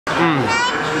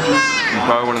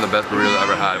Probably one of the best burritos I've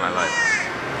ever had in my life.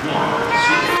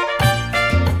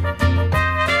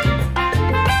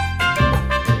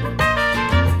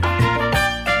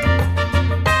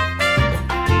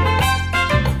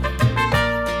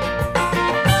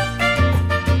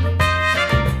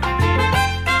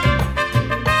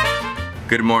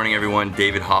 Good morning everyone,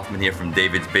 David Hoffman here from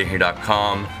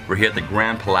Davidsbeenhere.com. We're here at the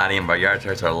Grand Palladium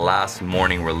Vallarta. It's our last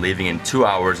morning. We're leaving in 2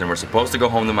 hours and we're supposed to go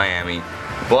home to Miami.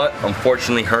 But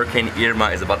unfortunately Hurricane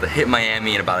Irma is about to hit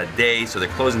Miami in about a day, so they're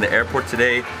closing the airport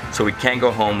today, so we can't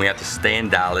go home. We have to stay in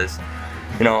Dallas.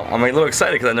 You know, I'm a little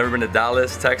excited because I've never been to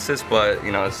Dallas, Texas, but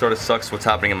you know, it sort of sucks what's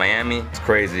happening in Miami. It's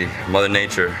crazy, Mother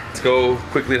Nature. Let's go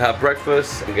quickly have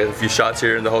breakfast and get a few shots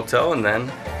here in the hotel and then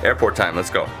airport time. Let's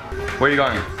go. Where are you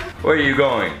going? Where are you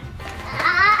going?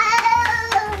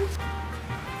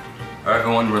 Alright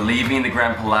everyone, we're leaving the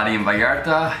Grand Palladium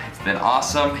Vallarta. It's been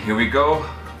awesome. Here we go.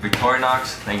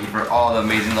 Victorinox, thank you for all the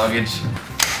amazing luggage.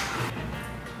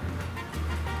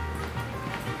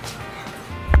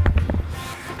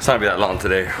 It's not gonna be that long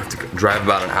today. We have to drive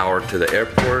about an hour to the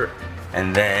airport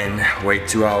and then wait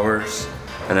 2 hours.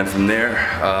 And then from there,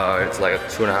 it's like a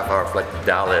 2.5 hour flight to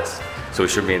Dallas. So we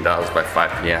should be in Dallas by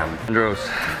 5 p.m. Andros,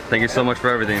 thank you so much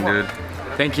for everything, dude.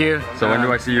 Thank you. So when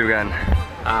do I see you again?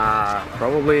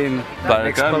 Probably in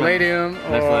next Palladium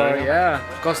or yeah,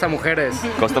 Costa Mujeres.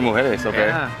 Costa Mujeres, okay.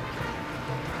 Yeah.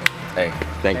 Hey,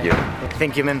 thank you.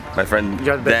 Thank you, man. My friend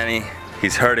Danny,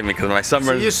 he's hurting me because my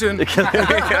sunburn. See you soon.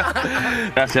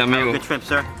 Gracias, amigo. Good trip,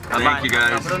 sir. Thank you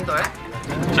guys.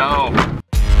 Ciao.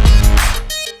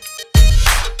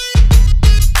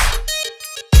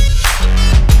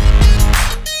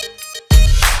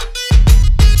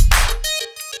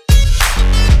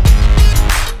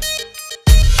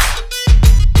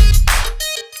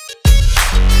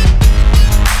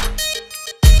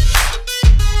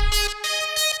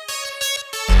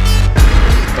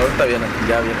 Todo está bien,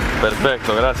 ya bien.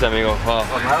 Perfecto, gracias amigo. Wow.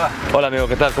 Hola amigo,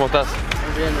 ¿qué tal? ¿Cómo estás?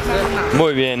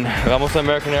 Muy bien. Vamos a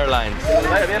American Airlines.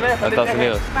 A Estados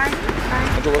Unidos.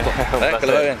 Mucho gusto. Que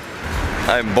le vaya bien.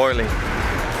 I'm boiling.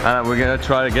 And we're gonna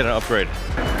try to get an upgrade.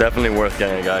 Definitely worth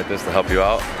getting a guy like this to help you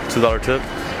out. $2 tip.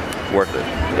 Worth it.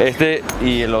 Este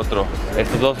y el otro.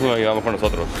 Estos dos nos llevamos con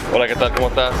nosotros. Hola, ¿qué tal? ¿Cómo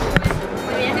estás?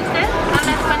 ¿Bien usted?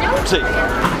 ¿Habla español? Sí.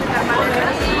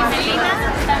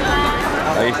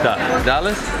 Ahí está.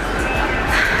 Dallas?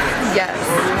 Yes,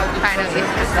 finally.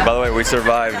 By the way, we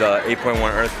survived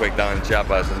 8.1 earthquake down in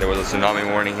Chiapas and there was a tsunami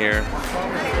warning here.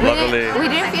 Luckily, we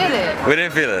didn't feel it. We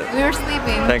didn't feel it. We were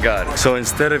sleeping. Thank God. So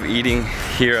instead of eating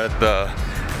here at the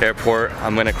airport,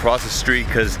 I'm gonna cross the street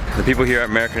because the people here at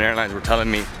American Airlines were telling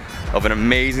me of an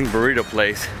amazing burrito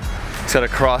place. It's gotta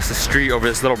cross the street over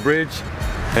this little bridge.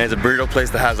 And it's a burrito place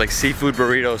that has like seafood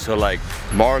burritos, so like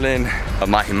marlin,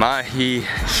 mahi-mahi,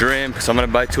 shrimp. So I'm gonna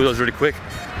buy 2 of those really quick.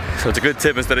 So it's a good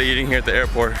tip instead of eating here at the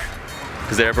airport,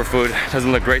 because the airport food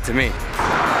doesn't look great to me.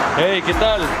 Hey, ¿qué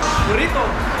tal? Burrito.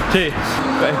 Sí.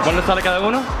 ¿Cuánto sale cada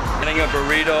uno? Getting a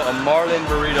burrito, a marlin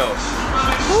burrito.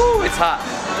 Woo, it's hot.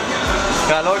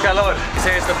 Calor, calor. They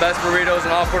say it's the best burritos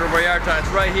in all Puerto Vallarta. It's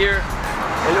right here.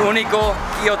 El único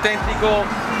y auténtico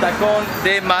tacón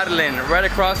de marlin, right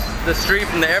across the street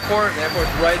from the airport. The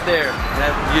airport's right there.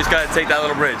 And you just gotta take that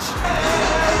little bridge.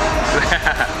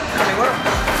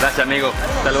 Gracias, amigo.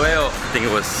 Hasta luego. I think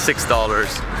it was $6.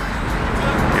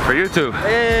 For YouTube.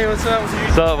 Hey, what's up?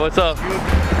 What's up? What's up?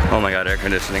 Oh my God, air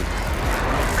conditioning.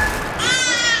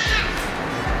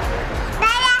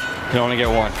 You can only get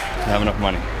one. I have enough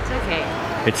money. It's okay.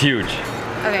 It's huge.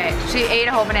 Okay, she ate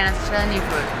a whole banana, so she doesn't need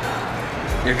food.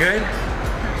 You're good?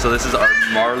 So this is our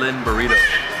marlin burrito.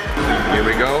 Here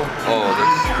we go. Oh, this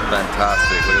is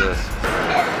fantastic. Look at this.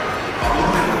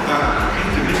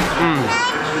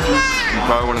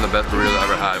 Probably one of the best burritos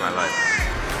I've ever had in my life.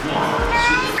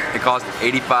 It cost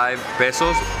 85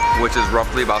 pesos, which is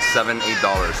roughly about $7,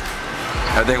 $8.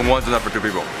 I think one's enough for 2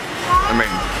 people. I mean,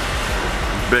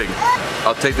 big.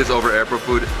 I'll take this over airport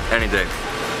food any day.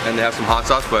 And they have some hot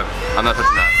sauce, but I'm not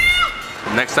touching that.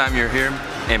 Next time you're here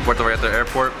in Puerto Vallarta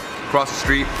Airport, cross the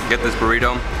street, get this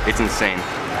burrito. It's insane.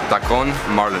 Tacón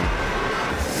Marlin.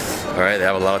 All right, they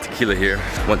have a lot of tequila here.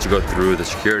 Once you go through the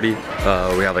security,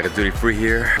 we have like a duty free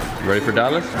here. You ready for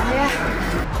Dallas?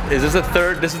 Yeah. Is this the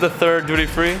third? This is the third duty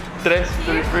free? Tres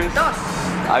duty free? Dos.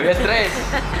 Había tres.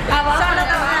 Abajo.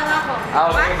 Ah,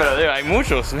 okay, pero hay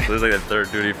muchos. This is like the third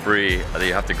duty free that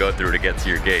you have to go through to get to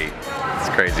your gate. It's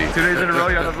crazy. 2 days in a row,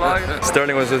 you're on the vlog?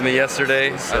 Sterling was with me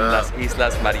yesterday on Las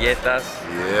Islas Marietas.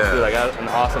 Yeah. Dude, I got an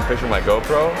awesome picture with my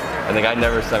GoPro, and the guy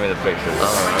never sent me the pictures.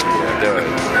 Oh, yeah. Do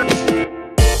it.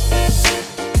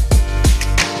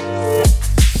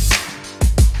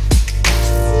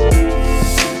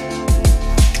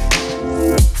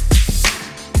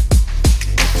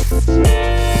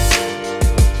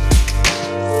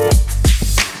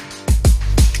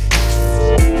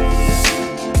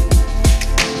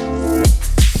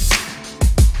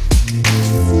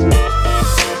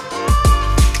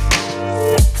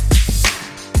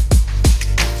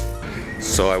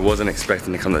 wasn't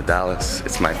expecting to come to Dallas.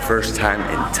 It's my first time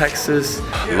in Texas,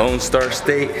 Lone Star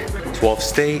State, 12th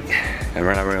state, and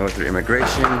right now we're gonna go through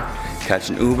immigration, catch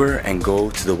an Uber, and go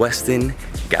to the Westin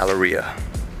Galleria.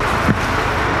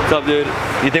 What's up, dude?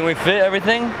 You think we fit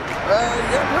everything?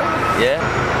 Yeah. Yeah?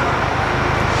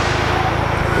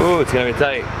 Ooh, it's gonna be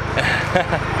tight.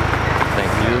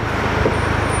 Thank you.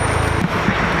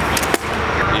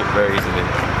 Eat very easily.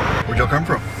 Where'd y'all come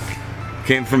from?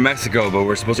 Came from Mexico, but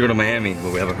we're supposed to go to Miami,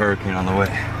 but we have a hurricane on the way.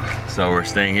 So we're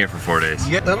staying here for 4 days.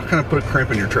 Yeah, that'll kind of put a crimp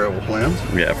in your travel plans.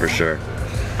 Yeah, for sure.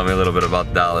 Tell me a little bit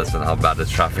about Dallas and how bad this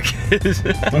traffic is.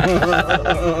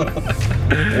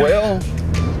 Well,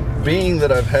 being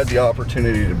that I've had the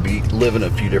opportunity to live in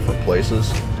a few different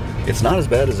places, it's not as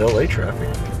bad as LA traffic.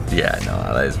 Yeah, no,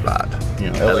 LA is bad. You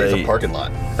know, LA is a parking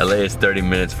lot. LA is 30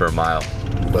 minutes for a mile.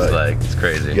 But it's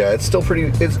crazy. Yeah, it's still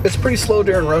pretty. It's pretty slow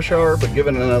during rush hour, but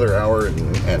given another hour,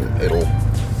 and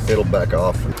it'll back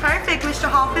off. Perfect, Mr.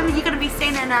 Hoffman. You're going to be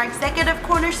staying in our executive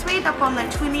corner suite up on the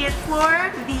 20th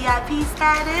floor. VIP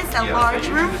status, a large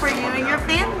room for you and your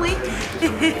family.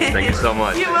 Thank you so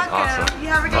much. You're welcome. Awesome. You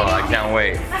have a good I can't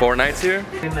wait. 4 nights here?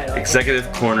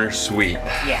 Executive corner suite.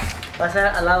 Yeah.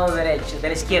 Pasa al lado derecho, de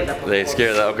la izquierda. De la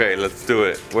izquierda. Okay, let's do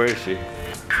it. Where is she?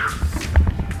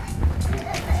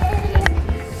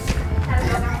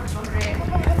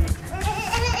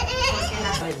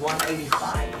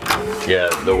 Yeah,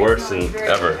 the worst thing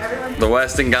ever. The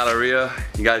Westin Galleria,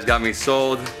 you guys got me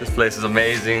sold. This place is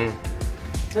amazing.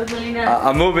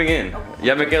 I'm moving in.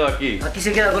 Ya me quedo aquí. Aquí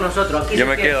se queda con nosotros. Aquí Ya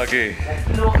me quedo aquí.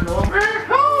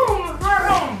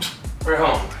 We're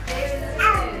home.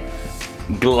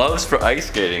 Gloves for ice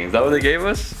skating. Is that what they gave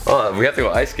us? Oh, we have to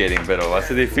go ice skating, pero va a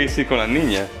ser difícil con la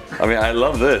niña. I mean, I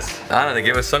love this. Anna, they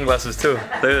gave us sunglasses too.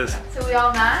 Look at this. So we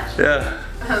all match? Yeah.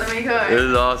 Let me go. This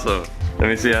is awesome. Let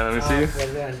me see, Anna, let me see you.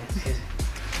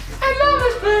 I love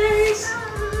this place.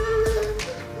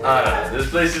 Anna, this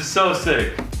place is so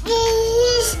sick.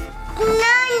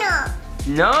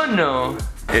 No.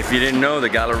 If you didn't know, the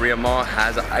Galleria Mall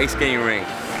has an ice skating rink.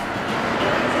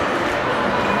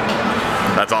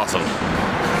 That's awesome.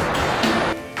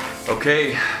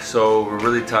 Okay, so we're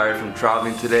really tired from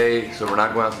traveling today, so we're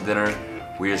not going out to dinner.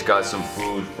 We just got some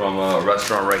food from a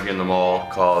restaurant right here in the mall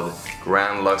called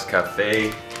Grand Lux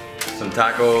Cafe. Some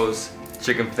tacos,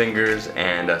 chicken fingers,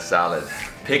 and a salad.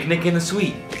 Picnic in the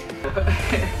suite.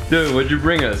 Dude, what'd you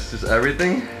bring us? Just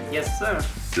everything? Yes, sir.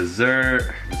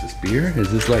 Dessert. Is this beer? Is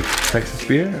this like Texas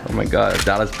beer? Oh my god,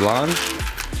 Dallas Blonde.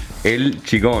 El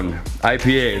Chigon.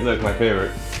 IPA, look, my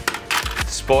favorite.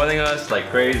 Spoiling us like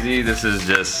crazy. This is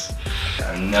just,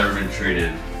 I've never been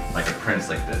treated like a prince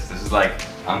like this. This is like,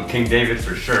 I'm King David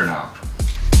for sure now.